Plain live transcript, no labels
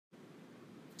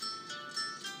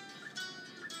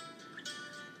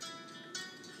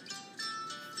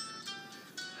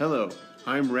Hello,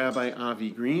 I'm Rabbi Avi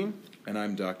Green. And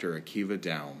I'm Dr. Akiva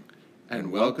Down.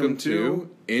 And welcome to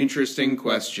Interesting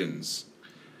Questions.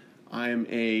 I'm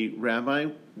a rabbi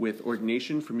with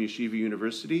ordination from Yeshiva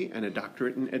University and a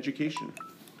doctorate in education.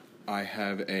 I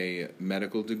have a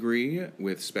medical degree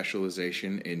with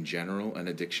specialization in general and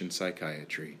addiction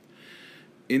psychiatry.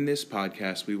 In this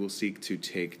podcast, we will seek to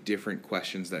take different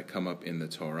questions that come up in the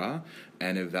Torah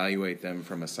and evaluate them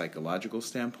from a psychological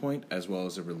standpoint as well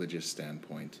as a religious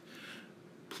standpoint.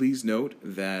 Please note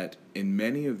that in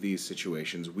many of these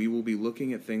situations, we will be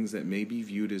looking at things that may be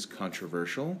viewed as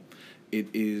controversial. It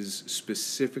is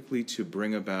specifically to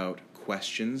bring about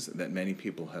questions that many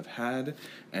people have had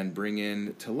and bring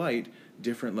in to light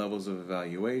different levels of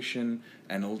evaluation,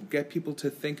 and it'll get people to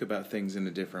think about things in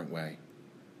a different way.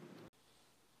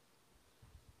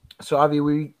 So, Avi,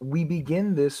 we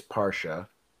begin this parsha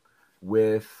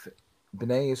with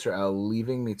Bnei Israel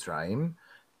leaving Mitzrayim,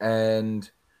 and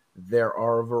there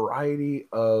are a variety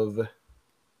of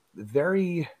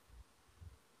very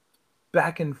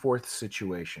back and forth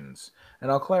situations.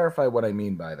 And I'll clarify what I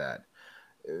mean by that.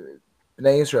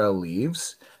 Bnei Israel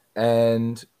leaves,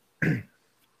 and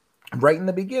right in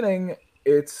the beginning,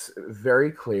 it's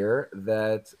very clear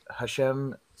that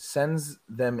Hashem sends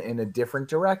them in a different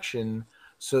direction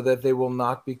so that they will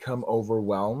not become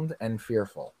overwhelmed and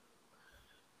fearful.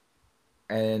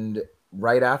 And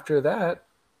right after that,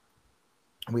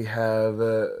 we have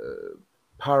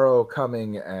Paro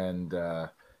coming and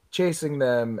chasing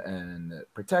them and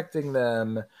protecting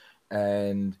them.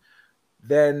 And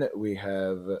then we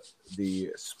have the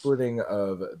splitting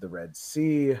of the Red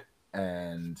Sea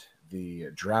and the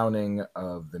drowning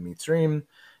of the Mitzrayim.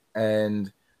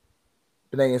 And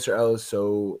Bnei Israel is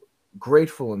so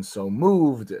grateful and so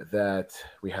moved that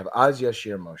we have Az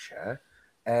Yashir Moshe.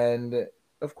 And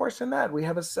of course, in that, we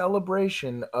have a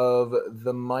celebration of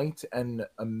the might and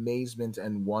amazement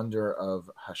and wonder of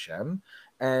Hashem.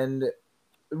 And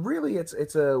really,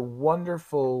 it's a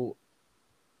wonderful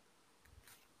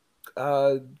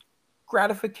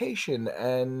gratification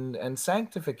and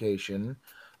sanctification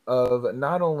of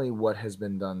not only what has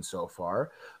been done so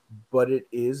far, but it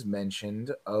is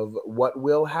mentioned of what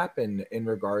will happen in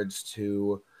regards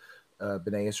to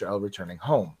Bnei Israel returning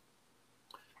home.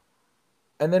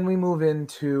 And then we move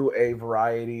into a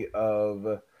variety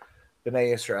of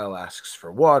Bnei Israel asks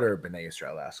for water, Bnei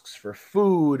Israel asks for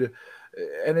food,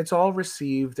 and it's all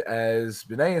received as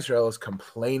Bnei Israel is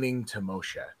complaining to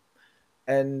Moshe.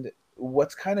 And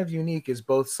what's kind of unique is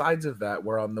both sides of that,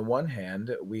 where on the one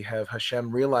hand, we have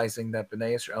Hashem realizing that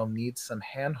Bnei Israel needs some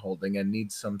hand-holding and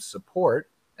needs some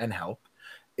support and help,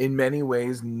 in many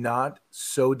ways not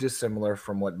so dissimilar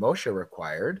from what Moshe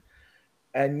required.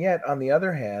 And yet, on the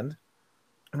other hand,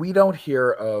 we don't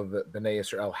hear of Bnei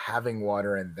Israel having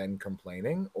water and then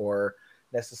complaining, or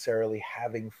necessarily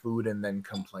having food and then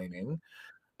complaining.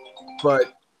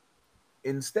 But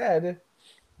instead,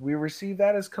 we receive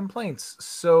that as complaints.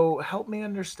 So help me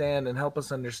understand and help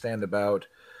us understand about,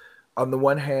 on the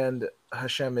one hand,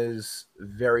 Hashem is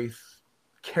very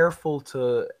careful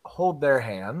to hold their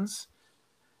hands.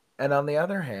 And on the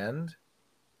other hand,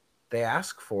 they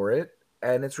ask for it,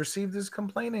 and it's received as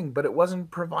complaining, but it wasn't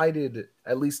provided,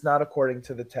 at least not according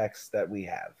to the text that we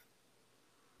have.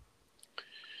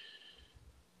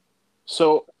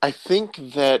 So I think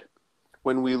that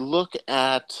when we look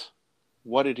at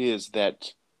what it is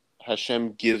that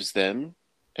Hashem gives them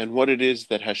and what it is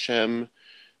that Hashem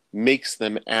makes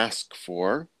them ask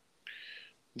for,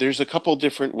 there's a couple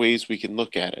different ways we can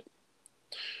look at it.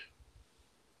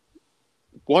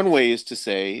 One way is to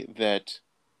say that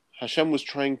Hashem was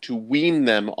trying to wean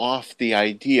them off the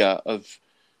idea of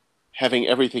having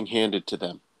everything handed to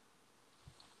them.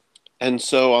 And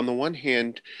so on the one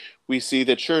hand, we see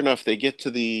that sure enough, they get to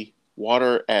the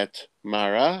water at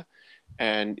Mara,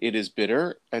 and it is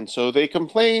bitter, and so they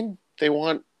complain. They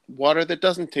want water that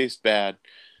doesn't taste bad.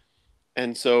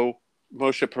 And so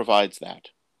Moshe provides that.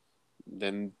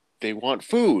 Then they want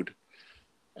food,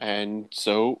 and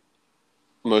so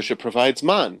Moshe provides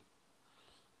man.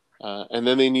 And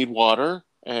then they need water,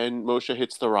 and Moshe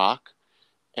hits the rock,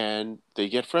 and they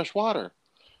get fresh water.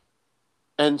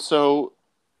 And so,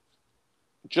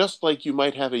 just like you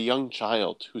might have a young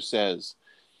child who says,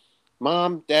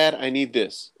 Mom, Dad, I need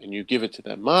this, and you give it to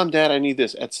them. Mom, Dad, I need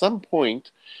this. At some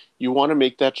point, you want to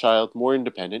make that child more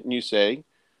independent, and you say,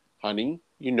 honey,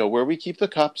 you know where we keep the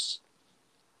cups.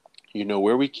 You know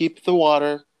where we keep the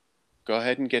water. Go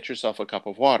ahead and get yourself a cup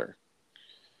of water.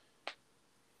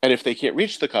 And if they can't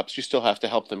reach the cups, you still have to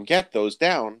help them get those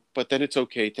down, but then it's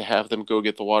okay to have them go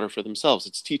get the water for themselves.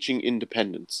 It's teaching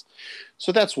independence.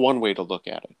 So that's one way to look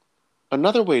at it.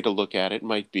 Another way to look at it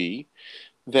might be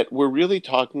that we're really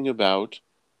talking about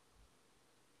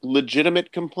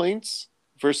legitimate complaints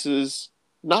versus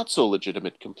not so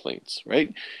legitimate complaints,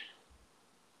 right?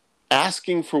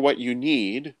 Asking for what you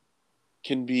need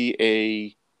can be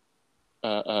a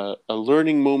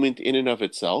learning moment in and of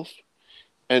itself.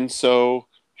 And so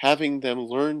having them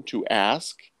learn to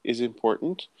ask is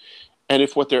important. And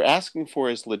if what they're asking for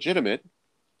is legitimate,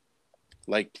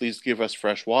 like please give us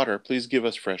fresh water, please give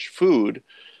us fresh food,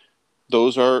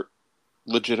 those are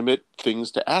legitimate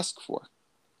things to ask for.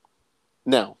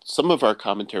 Now, some of our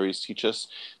commentaries teach us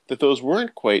that those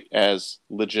weren't quite as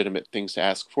legitimate things to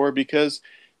ask for because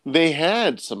they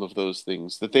had some of those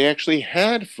things, that they actually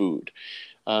had food.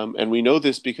 And we know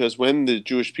this because when the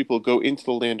Jewish people go into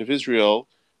the land of Israel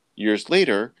years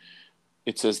later,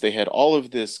 it says they had all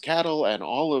of this cattle and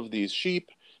all of these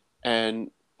sheep. And,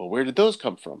 well, where did those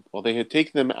come from? Well, they had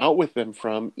taken them out with them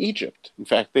from Egypt. In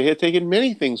fact, they had taken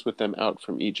many things with them out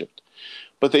from Egypt,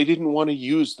 but they didn't want to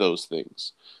use those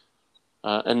things.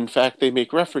 And in fact, they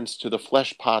make reference to the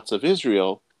flesh pots of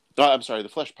Israel, the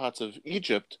flesh pots of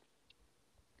Egypt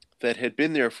that had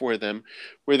been there for them,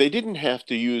 where they didn't have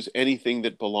to use anything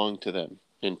that belonged to them,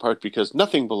 in part because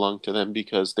nothing belonged to them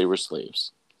because they were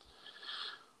slaves.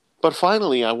 But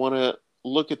finally, I want to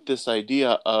look at this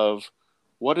idea of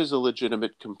what is a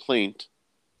legitimate complaint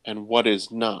and what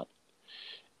is not.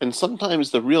 And sometimes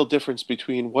the real difference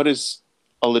between what is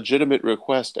a legitimate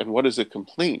request and what is a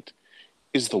complaint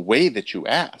is the way that you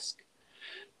ask,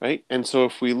 right? And so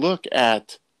if we look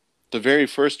at the very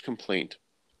first complaint,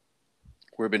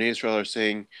 where Bnei Israel are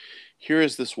saying, here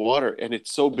is this water, and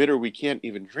it's so bitter we can't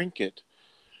even drink it,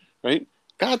 right?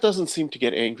 God doesn't seem to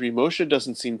get angry. Moshe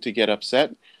doesn't seem to get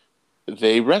upset.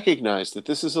 They recognize that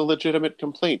this is a legitimate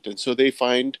complaint, and so they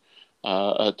find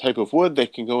a type of wood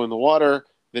that can go in the water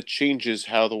that changes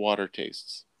how the water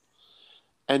tastes.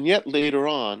 And yet later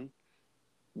on,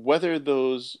 whether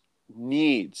those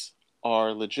needs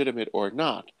are legitimate or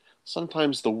not,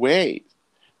 sometimes the way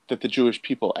that the Jewish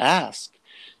people ask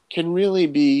can really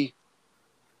be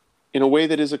in a way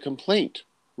that is a complaint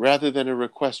rather than a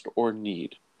request or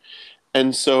need.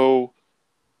 And so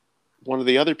one of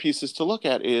the other pieces to look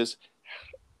at is,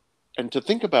 and to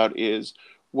think about is,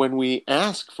 when we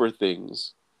ask for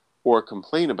things or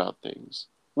complain about things,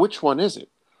 which one is it?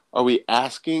 Are we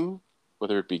asking,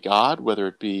 whether it be God, whether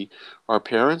it be our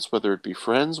parents, whether it be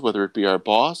friends, whether it be our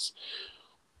boss,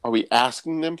 are we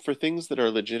asking them for things that are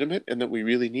legitimate and that we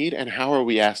really need? And how are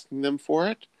we asking them for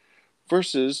it?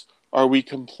 Versus, are we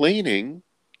complaining?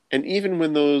 And even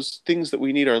when those things that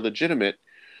we need are legitimate,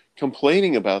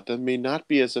 complaining about them may not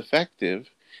be as effective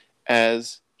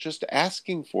as just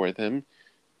asking for them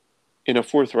in a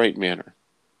forthright manner.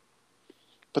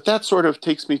 But that sort of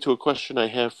takes me to a question I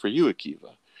have for you,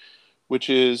 Akiva, which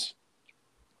is,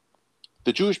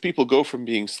 the Jewish people go from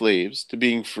being slaves to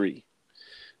being free.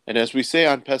 And as we say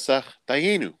on Pesach,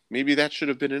 Dayenu, maybe that should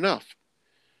have been enough.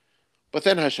 But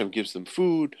then Hashem gives them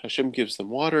food, Hashem gives them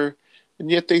water,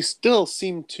 and yet they still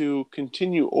seem to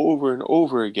continue over and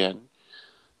over again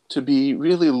to be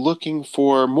really looking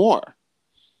for more.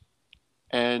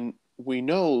 And we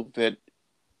know that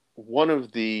one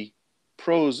of the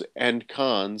pros and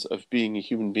cons of being a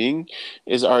human being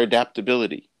is our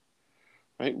adaptability.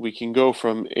 Right? We can go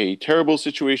from a terrible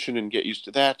situation and get used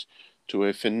to that to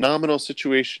a phenomenal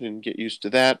situation and get used to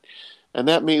that. And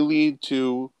that may lead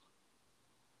to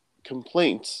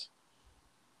complaints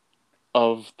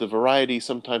of the variety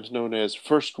sometimes known as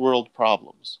first world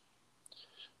problems.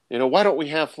 Why don't we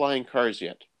have flying cars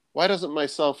yet? Why doesn't my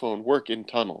cell phone work in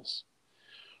tunnels?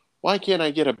 Why can't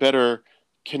I get a better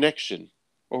connection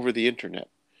over the internet?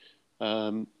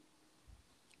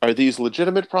 Are these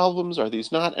legitimate problems? Are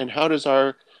these not? And how does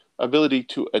our ability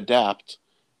to adapt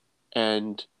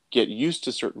and get used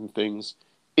to certain things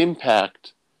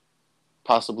impact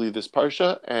possibly this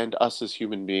parsha and us as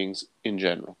human beings in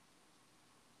general?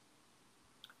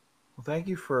 Well, thank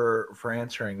you for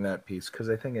answering that piece, because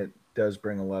I think it does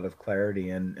bring a lot of clarity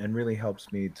and really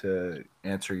helps me to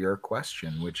answer your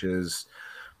question, which is,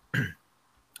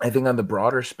 I think on the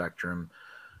broader spectrum,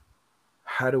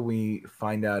 how do we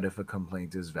find out if a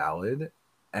complaint is valid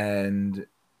and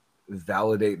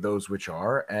validate those which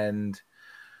are, and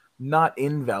not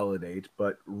invalidate,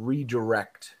 but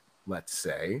redirect, let's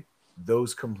say,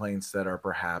 those complaints that are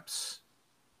perhaps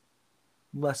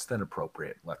less than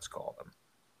appropriate, let's call them.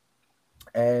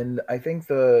 And I think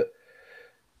the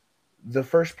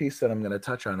first piece that I'm going to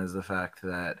touch on is the fact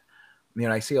that,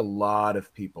 I see a lot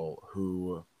of people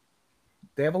who,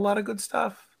 they have a lot of good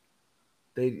stuff.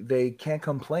 They can't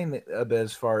complain a bit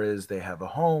as far as they have a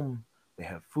home, they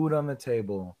have food on the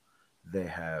table, they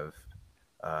have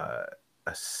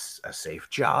a safe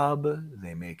job,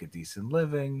 they make a decent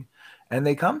living, and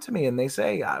they come to me and they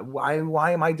say,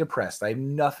 why am I depressed? I have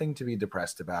nothing to be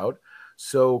depressed about.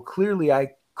 So clearly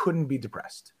I couldn't be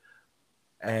depressed.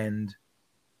 And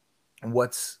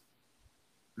what's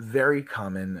very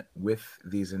common with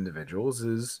these individuals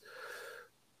is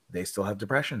they still have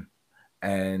depression.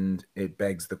 And it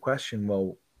begs the question,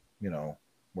 well,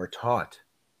 we're taught,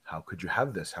 how could you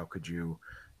have this? How could you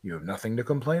have nothing to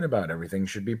complain about? Everything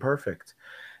should be perfect.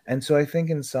 And so I think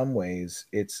in some ways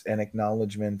it's an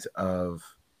acknowledgement of,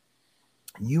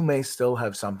 you may still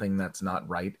have something that's not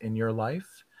right in your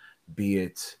life, be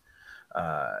it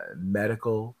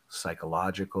medical,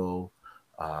 psychological,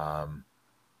 um,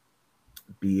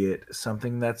 be it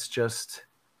something that's just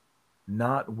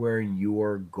not where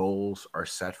your goals are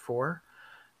set for.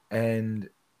 And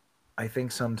I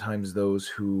think sometimes those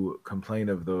who complain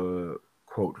of the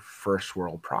quote first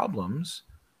world problems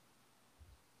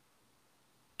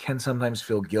can sometimes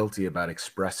feel guilty about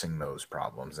expressing those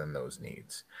problems and those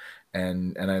needs.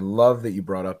 And I love that you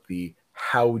brought up the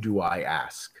how do I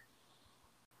ask.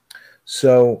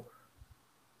 So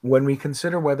when we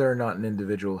consider whether or not an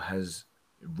individual has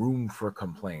room for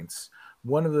complaints,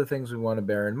 one of the things we want to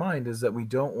bear in mind is that we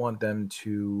don't want them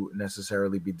to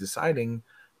necessarily be deciding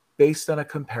based on a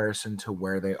comparison to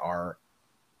where they are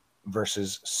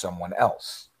versus someone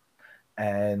else.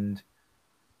 And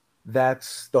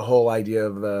that's the whole idea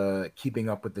of the keeping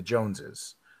up with the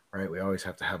Joneses, right? We always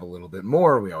have to have a little bit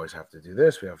more. We always have to do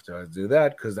this. We have to do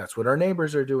that because that's what our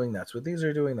neighbors are doing. That's what these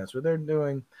are doing. That's what they're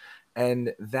doing.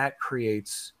 And that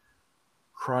creates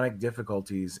chronic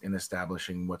difficulties in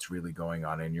establishing what's really going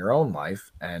on in your own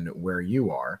life and where you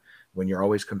are when you're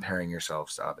always comparing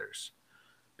yourselves to others.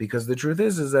 Because the truth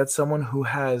is that someone who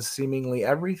has seemingly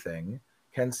everything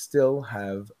can still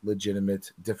have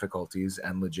legitimate difficulties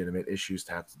and legitimate issues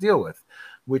to have to deal with,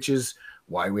 which is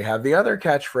why we have the other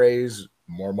catchphrase,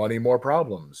 more money, more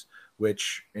problems,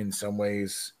 which in some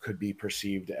ways could be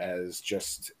perceived as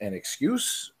just an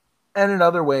excuse. And in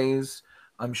other ways,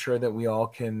 I'm sure that we all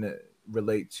can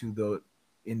relate to the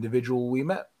individual we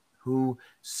met who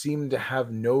seemed to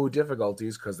have no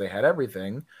difficulties because they had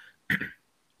everything.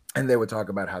 And they would talk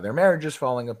about how their marriage is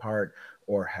falling apart,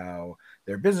 or how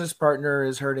their business partner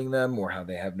is hurting them, or how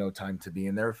they have no time to be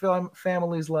in their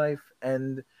family's life.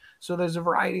 And so there's a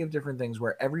variety of different things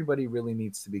where everybody really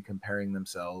needs to be comparing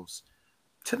themselves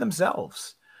to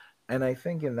themselves. And I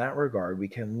think in that regard, we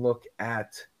can look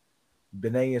at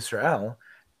B'nai Israel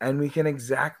and we can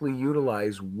exactly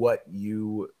utilize what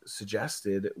you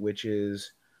suggested, which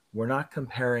is we're not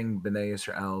comparing B'nai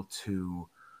Israel to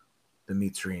the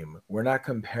Mitzrayim. We're not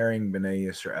comparing B'nai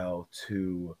Israel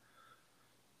to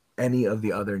any of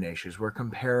the other nations. We're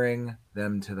comparing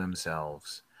them to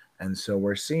themselves. And so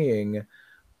we're seeing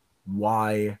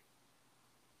why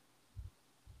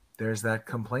there's that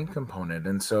complaint component.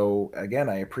 And so, again,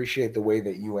 I appreciate the way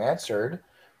that you answered,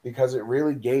 because it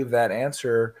really gave that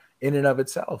answer in and of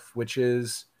itself, which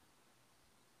is,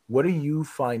 what are you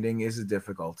finding is a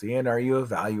difficulty? And are you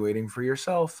evaluating for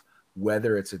yourself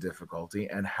whether it's a difficulty,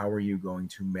 and how are you going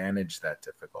to manage that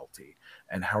difficulty,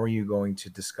 and how are you going to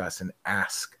discuss and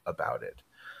ask about it?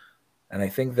 And I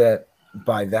think that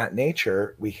by that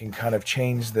nature, we can kind of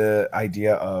change the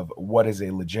idea of what is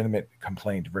a legitimate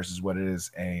complaint versus what is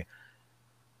a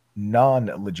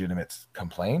non-legitimate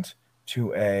complaint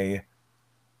to a,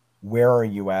 where are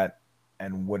you at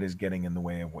and what is getting in the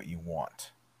way of what you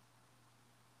want.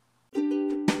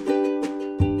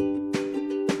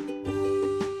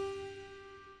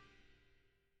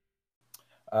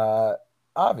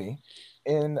 Avi,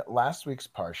 in last week's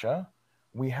Parsha,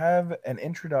 we have an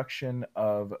introduction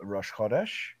of Rosh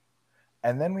Chodesh,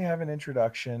 and then we have an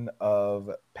introduction of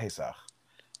Pesach.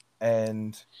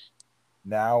 And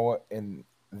now in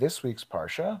this week's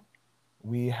Parsha,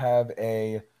 we have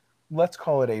a, let's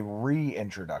call it a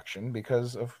reintroduction,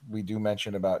 because of, we do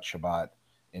mention about Shabbat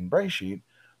in Breshit,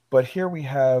 but here we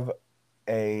have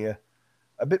a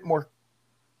bit more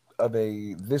of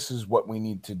a, this is what we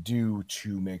need to do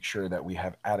to make sure that we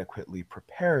have adequately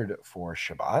prepared for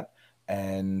Shabbat.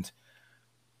 And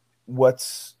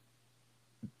what's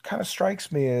kind of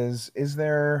strikes me is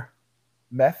there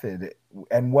method,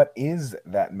 and what is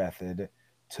that method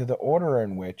to the order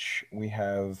in which we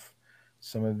have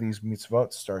some of these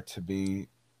mitzvot start to be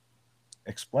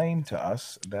explained to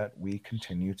us that we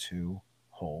continue to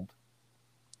hold?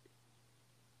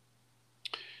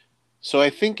 So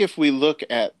I think if we look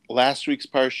at last week's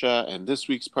Parsha and this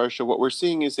week's Parsha, what we're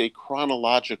seeing is a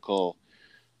chronological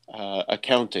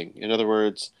accounting. In other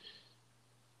words,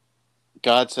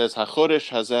 God says, HaChodesh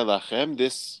hazeh lachem,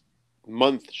 this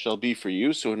month shall be for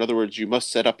you. So in other words, you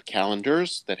must set up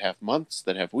calendars that have months,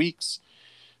 that have weeks,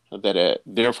 that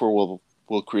therefore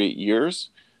will create years.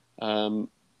 And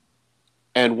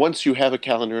once you have a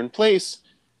calendar in place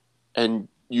and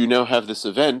you now have this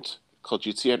event called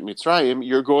Yetziat Mitzrayim,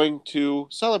 you're going to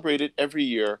celebrate it every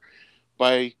year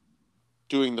by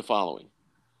doing the following.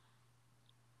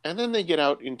 And then they get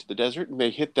out into the desert and they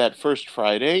hit that first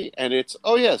Friday, and it's,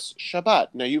 oh yes, Shabbat.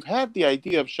 Now you've had the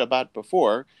idea of Shabbat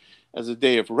before as a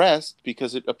day of rest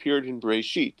because it appeared in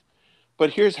Bereshit.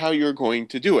 But here's how you're going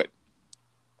to do it.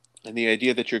 And the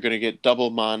idea that you're going to get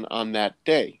double man on that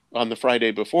day, on the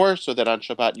Friday before, so that on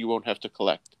Shabbat you won't have to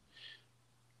collect.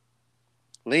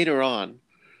 Later on,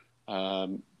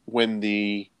 when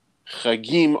the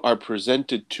Chagim are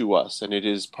presented to us, and it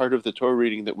is part of the Torah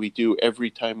reading that we do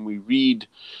every time we read,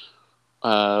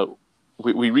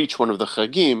 we reach one of the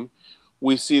Chagim,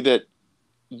 we see that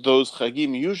those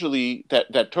Chagim usually,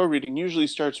 that Torah reading usually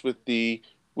starts with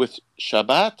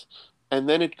Shabbat, and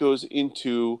then it goes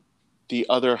into the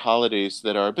other holidays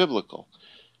that are biblical.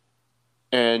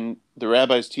 And the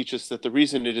rabbis teach us that the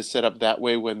reason it is set up that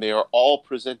way when they are all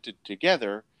presented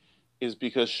together is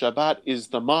because Shabbat is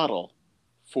the model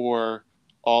for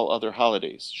all other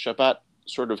holidays. Shabbat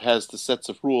sort of has the sets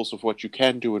of rules of what you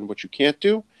can do and what you can't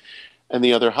do, and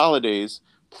the other holidays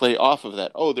play off of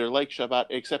that. Oh, they're like Shabbat,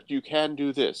 except you can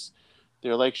do this.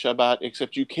 They're like Shabbat,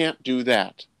 except you can't do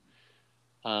that.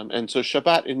 And so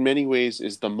Shabbat in many ways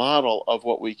is the model of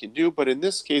what we can do, but in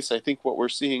this case I think what we're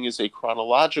seeing is a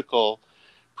chronological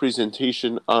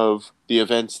presentation of the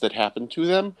events that happen to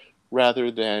them rather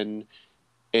than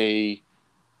a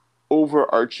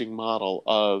overarching model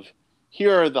of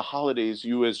here are the holidays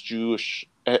you as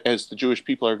the Jewish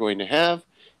people are going to have,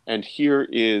 and here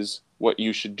is what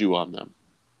you should do on them.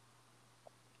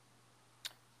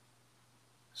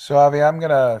 So Avi, I'm going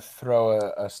to throw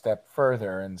a step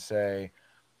further and say,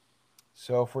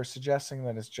 so if we're suggesting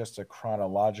that it's just a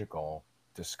chronological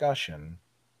discussion,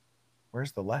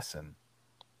 where's the lesson?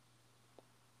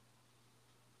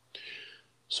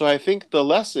 So I think the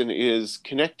lesson is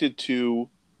connected to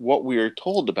what we are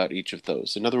told about each of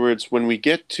those. In other words, when we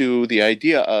get to the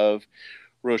idea of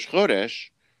Rosh Chodesh,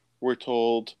 we're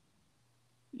told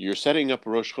you're setting up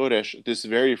Rosh Chodesh this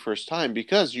very first time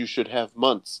because you should have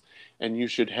months and you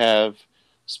should have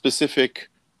specific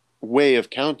way of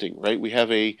counting, right? We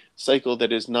have a cycle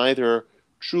that is neither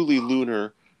truly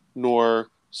lunar nor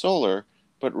solar,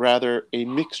 but rather a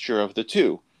mixture of the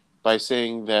two, by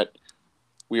saying that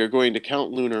we are going to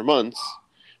count lunar months,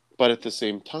 but at the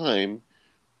same time,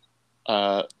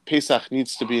 Pesach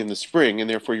needs to be in the spring, and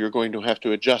therefore you're going to have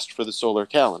to adjust for the solar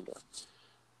calendar.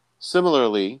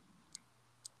 Similarly,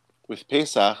 with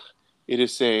Pesach, it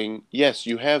is saying, yes,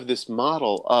 you have this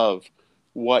model of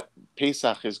what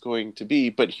Pesach is going to be,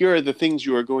 but here are the things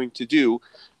you are going to do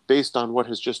based on what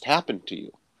has just happened to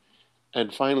you.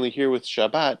 And finally, here with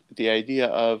Shabbat, the idea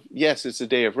of, yes, it's a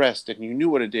day of rest, and you knew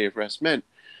what a day of rest meant,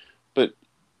 but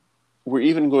we're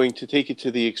even going to take it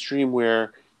to the extreme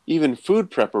where even food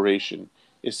preparation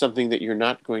is something that you're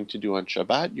not going to do on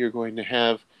Shabbat. You're going to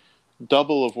have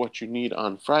double of what you need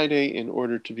on Friday in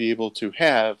order to be able to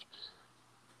have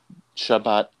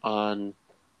Shabbat on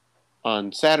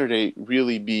Saturday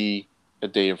really be a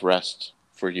day of rest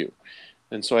for you.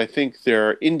 And so I think there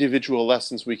are individual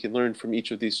lessons we can learn from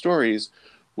each of these stories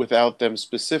without them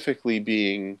specifically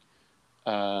being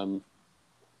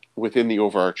within the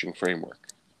overarching framework.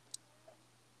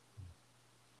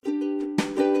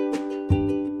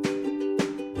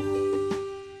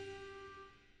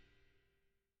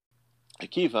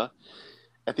 Akiva,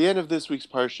 at the end of this week's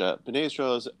Parsha, Bnei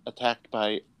Israel is attacked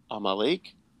by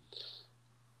Amalek,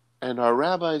 and our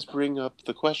rabbis bring up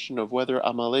the question of whether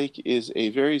Amalek is a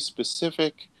very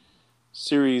specific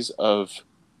series of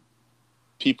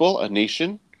people, a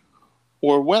nation,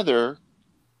 or whether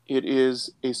it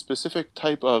is a specific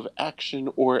type of action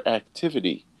or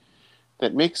activity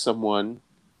that makes someone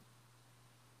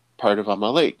part of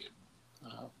Amalek.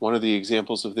 One of the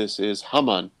examples of this is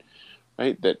Haman,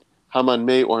 right? That Haman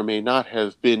may or may not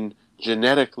have been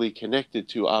genetically connected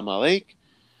to Amalek,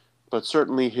 but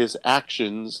certainly his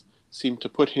actions seem to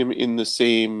put him in the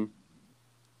same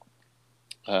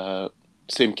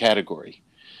category.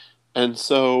 And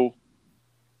so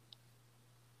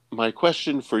my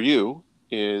question for you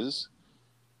is,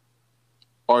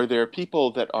 are there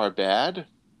people that are bad,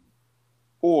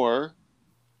 or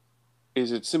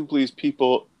is it simply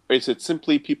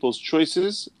people's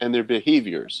choices and their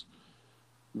behaviors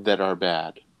that are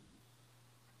bad?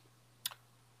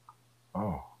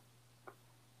 Oh.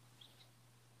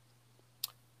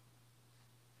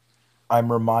 I'm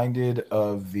reminded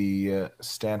of the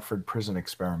Stanford prison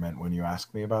experiment when you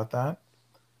ask me about that.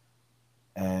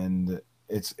 And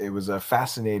it was a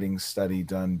fascinating study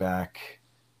done back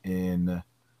in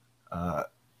uh,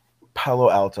 Palo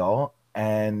Alto,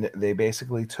 and they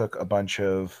basically took a bunch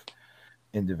of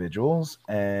individuals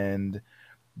and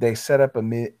they set up a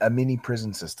mini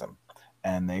prison system.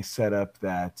 And they set up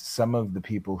that some of the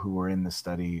people who were in the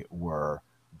study were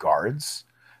guards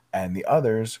and the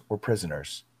others were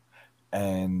prisoners.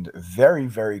 And very,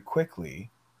 very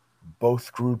quickly,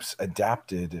 both groups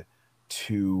adapted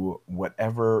to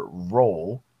whatever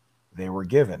role they were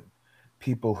given.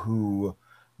 People who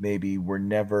maybe were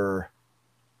never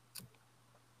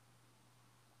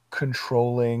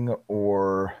controlling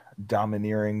or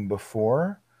domineering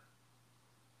before,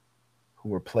 who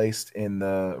were placed in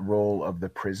the role of the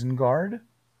prison guard,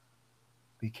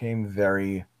 became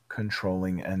very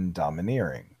controlling and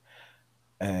domineering.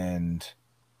 And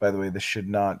by the way, this should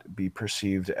not be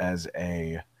perceived as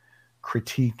a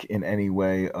critique in any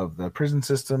way of the prison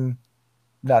system.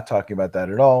 Not talking about that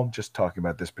at all, just talking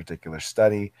about this particular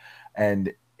study.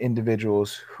 And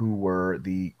individuals who were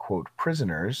the quote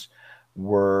prisoners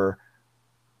were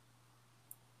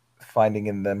finding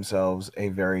in themselves a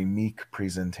very meek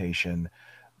presentation.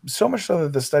 So much so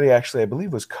that the study actually, I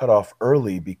believe, was cut off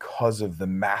early because of the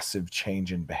massive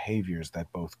change in behaviors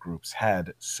that both groups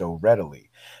had so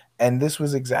readily. And this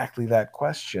was exactly that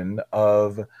question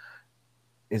of,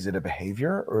 is it a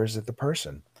behavior or is it the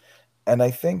person? And I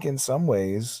think in some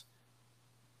ways,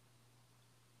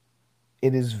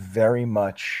 it is very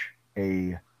much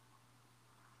a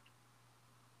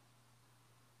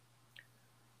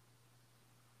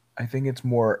I think it's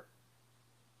more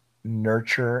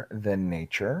nurture than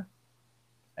nature.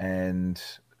 And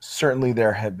certainly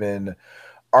there have been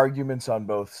arguments on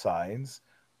both sides.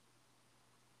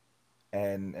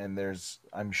 And there's,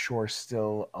 I'm sure,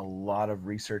 still a lot of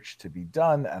research to be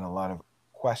done and a lot of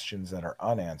questions that are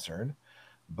unanswered.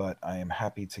 But I am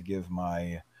happy to give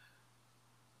my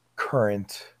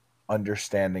current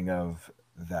understanding of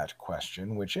that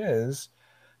question, which is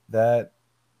that,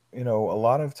 a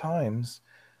lot of times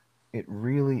it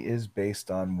really is based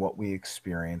on what we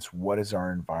experience, what is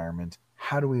our environment,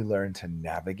 how do we learn to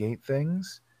navigate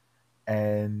things,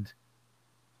 and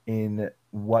in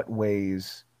what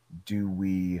ways do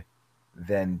we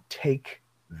then take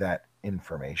that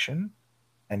information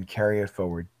and carry it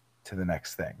forward to the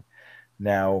next thing.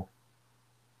 Now,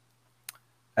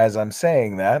 as I'm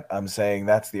saying that, I'm saying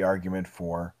that's the argument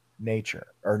for nature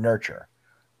or nurture.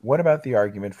 What about the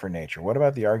argument for nature? What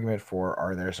about the argument for,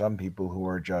 are there some people who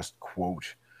are just,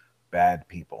 quote, bad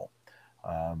people?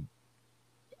 Um,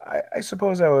 I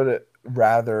suppose I would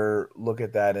rather look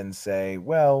at that and say,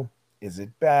 well, is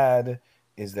it bad?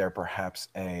 Is there perhaps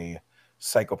a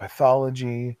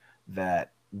psychopathology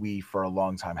that we for a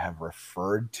long time have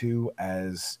referred to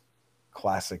as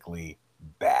classically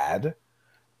bad?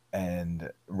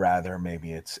 And rather,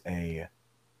 maybe it's a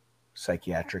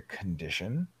psychiatric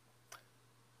condition.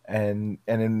 And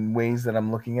in ways that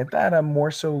I'm looking at that, I'm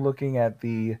more so looking at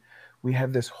we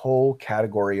have this whole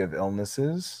category of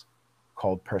illnesses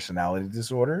called personality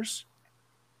disorders.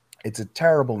 It's a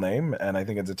terrible name, and I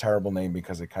think it's a terrible name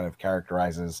because it kind of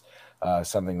characterizes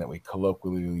something that we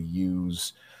colloquially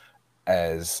use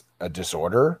as a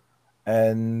disorder.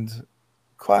 And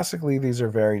classically, these are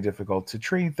very difficult to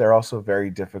treat. They're also very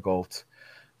difficult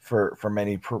for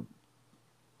many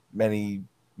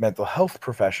mental health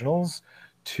professionals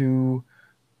to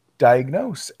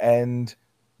diagnose and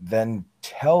then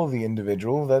tell the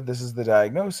individual that this is the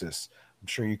diagnosis. I'm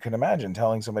sure you can imagine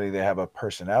telling somebody they have a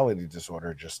personality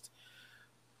disorder just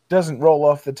doesn't roll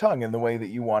off the tongue in the way that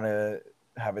you want to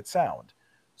have it sound.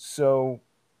 So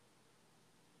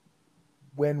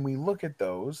when we look at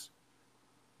those,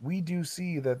 we do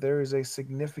see that there is a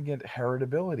significant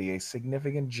heritability, a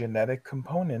significant genetic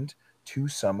component to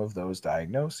some of those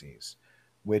diagnoses,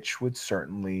 which would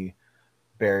certainly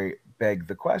beg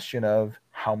the question of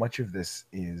how much of this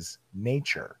is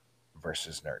nature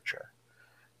versus nurture.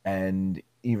 And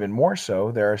even more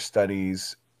so, there are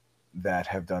studies that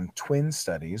have done twin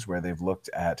studies where they've looked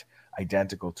at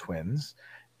identical twins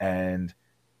and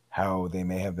how they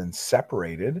may have been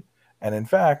separated. And in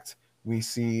fact, we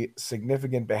see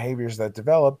significant behaviors that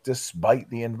develop despite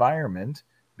the environment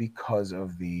because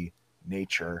of the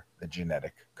nature, the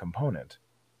genetic component.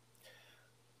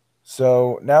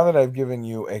 So now that I've given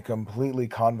you a completely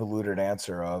convoluted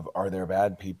answer of, are there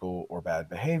bad people or bad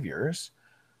behaviors,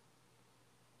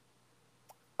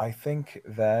 I think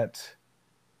that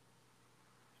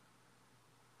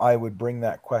I would bring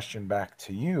that question back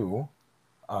to you,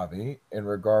 Avi, in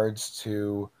regards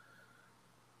to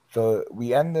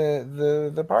we end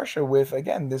the parsha with,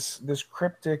 again, this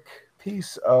cryptic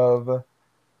piece of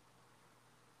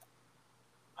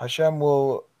Hashem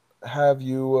will have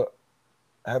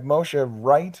Moshe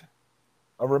write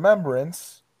a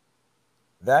remembrance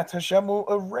that Hashem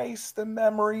will erase the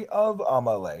memory of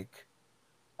Amalek,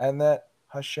 and that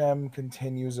Hashem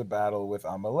continues a battle with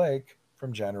Amalek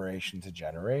from generation to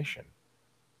generation.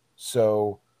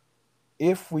 So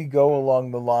if we go along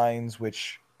the lines,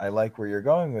 which I like where you're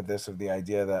going with this, of the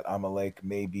idea that Amalek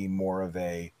may be more of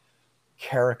a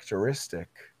characteristic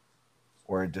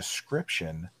or a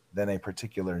description than a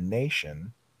particular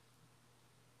nation,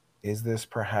 is this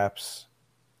perhaps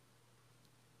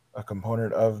a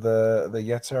component of the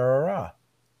Yetzer Hara?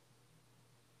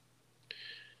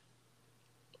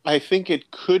 I think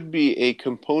it could be a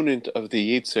component of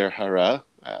the Yetzer Hara.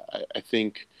 I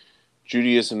think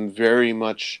Judaism very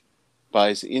much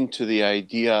buys into the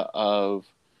idea of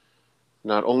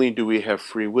not only do we have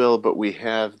free will, but we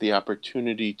have the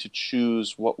opportunity to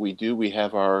choose what we do. We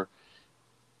have our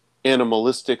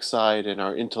animalistic side and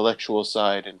our intellectual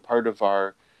side, and part of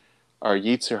our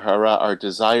Yetzer Hara, our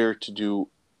desire to do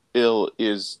ill,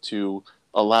 is to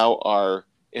allow our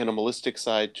animalistic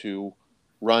side to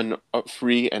run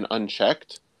free and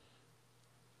unchecked.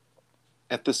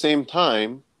 At the same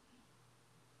time,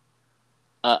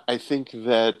 I think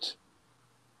that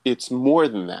it's more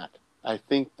than that. I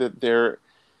think that there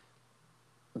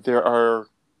are,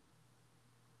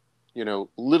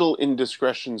 little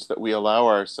indiscretions that we allow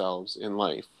ourselves in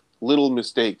life, little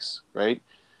mistakes, right?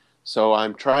 So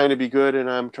I'm trying to be good and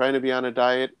I'm trying to be on a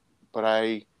diet, but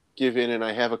I give in and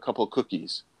I have a couple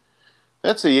cookies.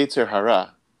 That's a Yetzer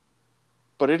Hara,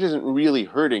 but it isn't really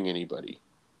hurting anybody.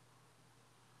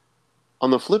 On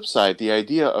the flip side, the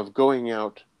idea of going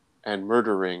out and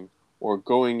murdering, or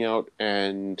going out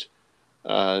and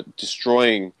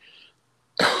destroying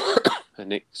a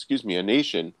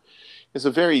nation, is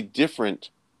a very different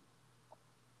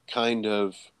kind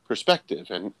of perspective.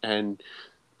 And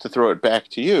to throw it back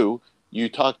to you, you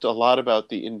talked a lot about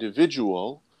the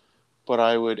individual, but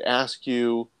I would ask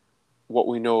you what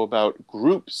we know about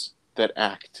groups that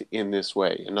act in this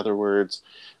way. In other words,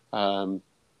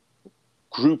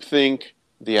 groupthink,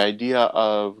 the idea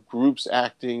of groups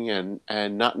acting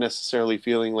and not necessarily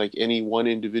feeling like any one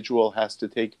individual has to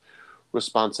take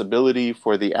responsibility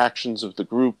for the actions of the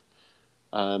group.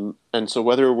 And so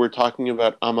whether we're talking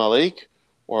about Amalek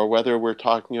or whether we're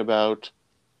talking about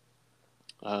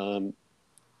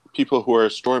people who are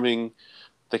storming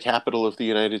the capital of the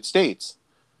United States,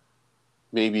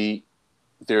 maybe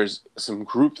there's some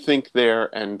groupthink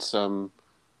there and some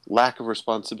lack of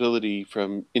responsibility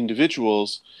from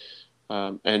individuals.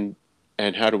 And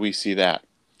how do we see that?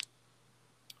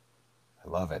 I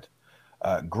love it.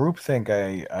 Groupthink,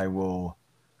 I will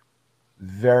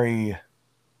very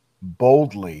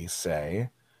boldly say,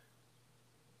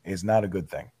 is not a good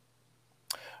thing.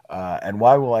 And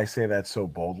why will I say that so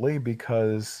boldly?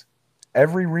 Because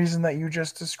every reason that you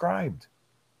just described,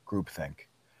 groupthink.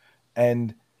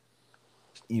 And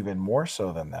even more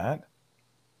so than that,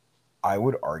 I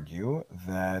would argue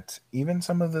that even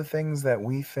some of the things that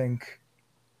we think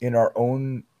in our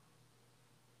own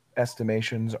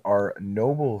estimations are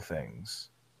noble things,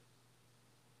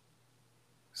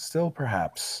 still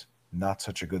perhaps not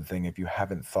such a good thing if you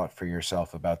haven't thought for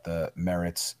yourself about the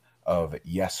merits of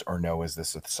yes or no, is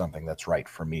this something that's right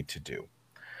for me to do?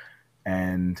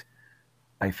 And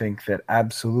I think that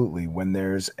absolutely, when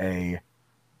there's a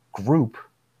group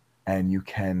and you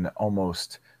can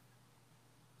almost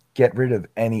get rid of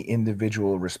any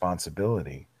individual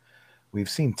responsibility, we've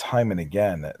seen time and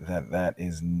again that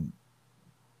is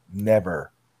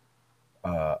never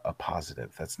a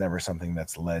positive. That's never something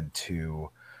that's led to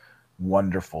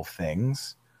wonderful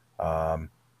things. And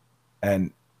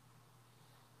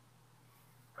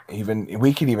even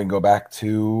we could even go back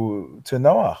to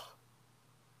Noah,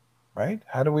 right?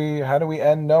 How do we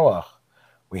end Noah?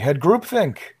 We had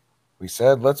groupthink. We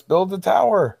said, let's build a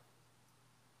tower.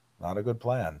 Not a good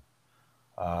plan.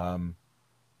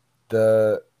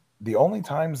 The only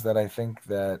times that I think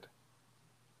that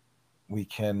we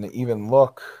can even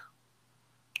look,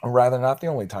 or rather not the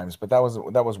only times, but that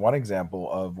was one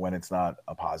example of when it's not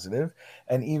a positive.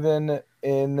 And even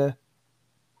in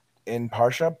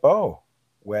Parshat Bo,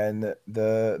 when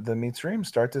the Mitzrayim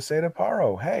start to say to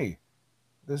Paro, hey,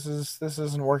 this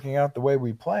isn't working out the way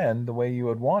we planned, the way you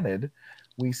had wanted,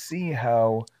 we see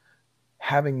how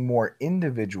having more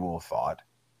individual thought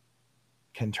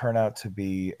can turn out to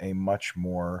be a much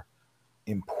more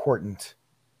important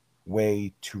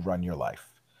way to run your life.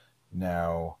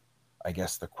 Now, I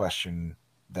guess the question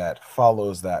that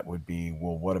follows that would be,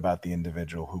 well, what about the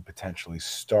individual who potentially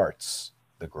starts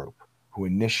the group, who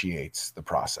initiates the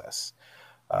process?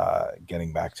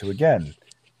 Getting back to, again,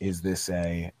 is this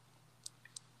an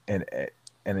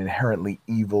inherently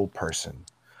evil person?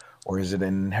 Or is it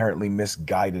an inherently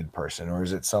misguided person? Or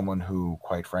is it someone who,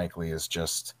 quite frankly, is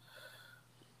just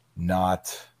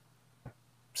not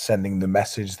sending the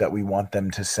message that we want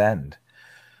them to send?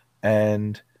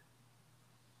 And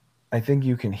I think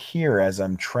you can hear, as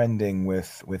I'm trending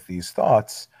with these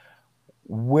thoughts,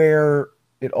 where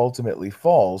it ultimately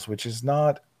falls, which is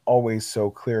not always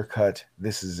so clear-cut,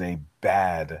 this is a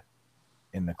bad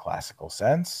in the classical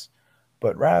sense,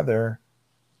 but rather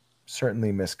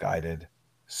certainly misguided,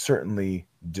 certainly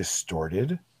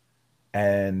distorted.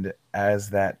 And as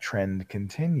that trend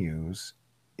continues,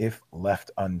 if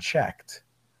left unchecked,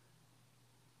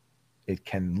 it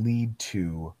can lead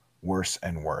to worse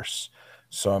and worse.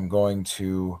 So I'm going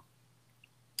to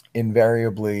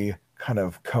invariably kind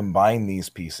of combine these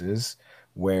pieces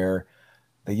where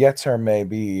the Yetzer may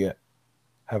be,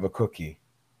 have a cookie.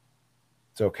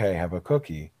 It's okay, have a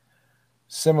cookie.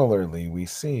 Similarly, we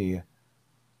see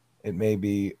it may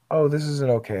be, oh, this is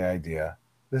an okay idea.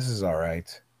 This is all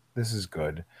right. This is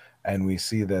good. And we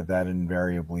see that that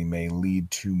invariably may lead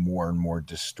to more and more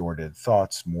distorted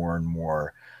thoughts, more and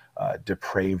more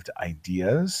depraved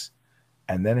ideas.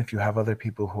 And then if you have other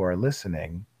people who are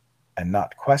listening and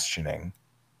not questioning,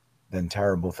 then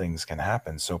terrible things can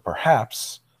happen. So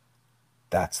perhaps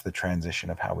that's the transition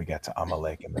of how we get to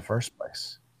Amalek in the first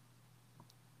place.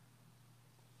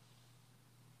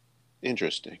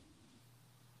 Interesting.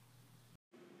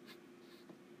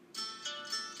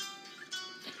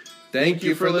 Thank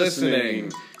you for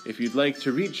listening. If you'd like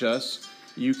to reach us,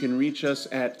 you can reach us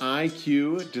at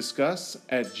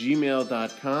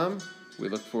iqdiscuss@gmail.com. We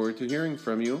look forward to hearing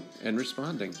from you and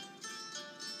responding.